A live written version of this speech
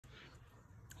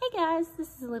Hey guys,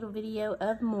 this is a little video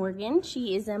of Morgan.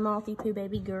 She is a Maltipoo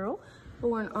baby girl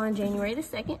born on January the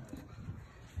 2nd.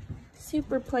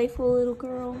 Super playful little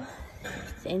girl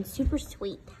and super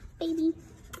sweet. Baby,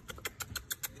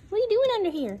 what are you doing under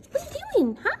here? What are you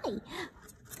doing? Hi.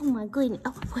 Oh my goodness.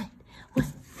 Oh, what?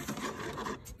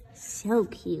 So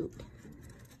cute.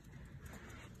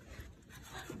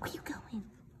 Where you going?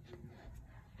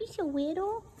 You so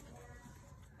little.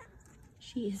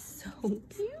 She is so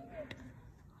cute.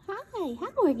 Hi,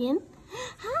 Morgan.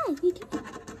 Hi, what you doing?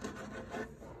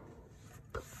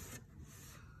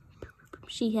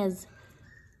 She has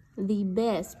the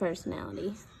best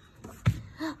personality.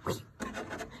 What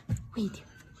you doing?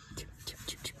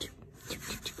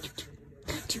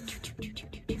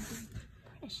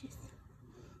 Precious.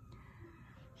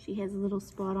 She has a little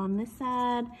spot on this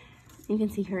side. You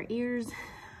can see her ears,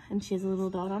 and she has a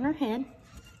little dot on her head,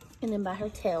 and then by her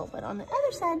tail. But on the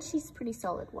other side, she's pretty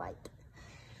solid white.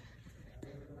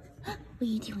 What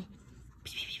are you doing?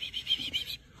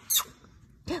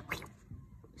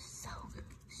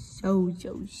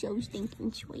 So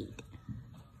stinking sweet.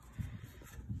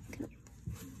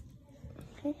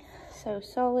 Okay, so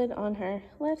solid on her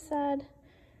left side,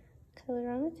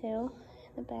 color on the tail,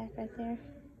 the back right there.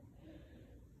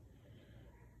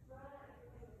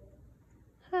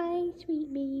 Hi,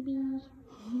 sweet baby.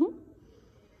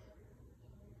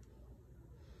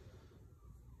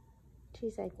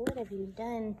 She's like, what have you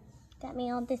done? Got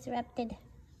me all disrupted.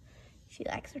 She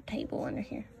likes her table under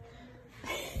here.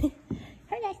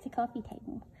 Her likes the coffee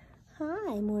table.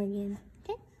 Hi, Morgan.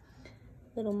 Okay.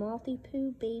 Little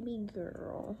Maltipoo baby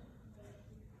girl.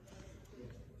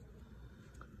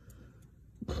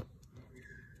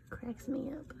 Cracks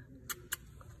me up.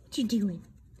 What you doing?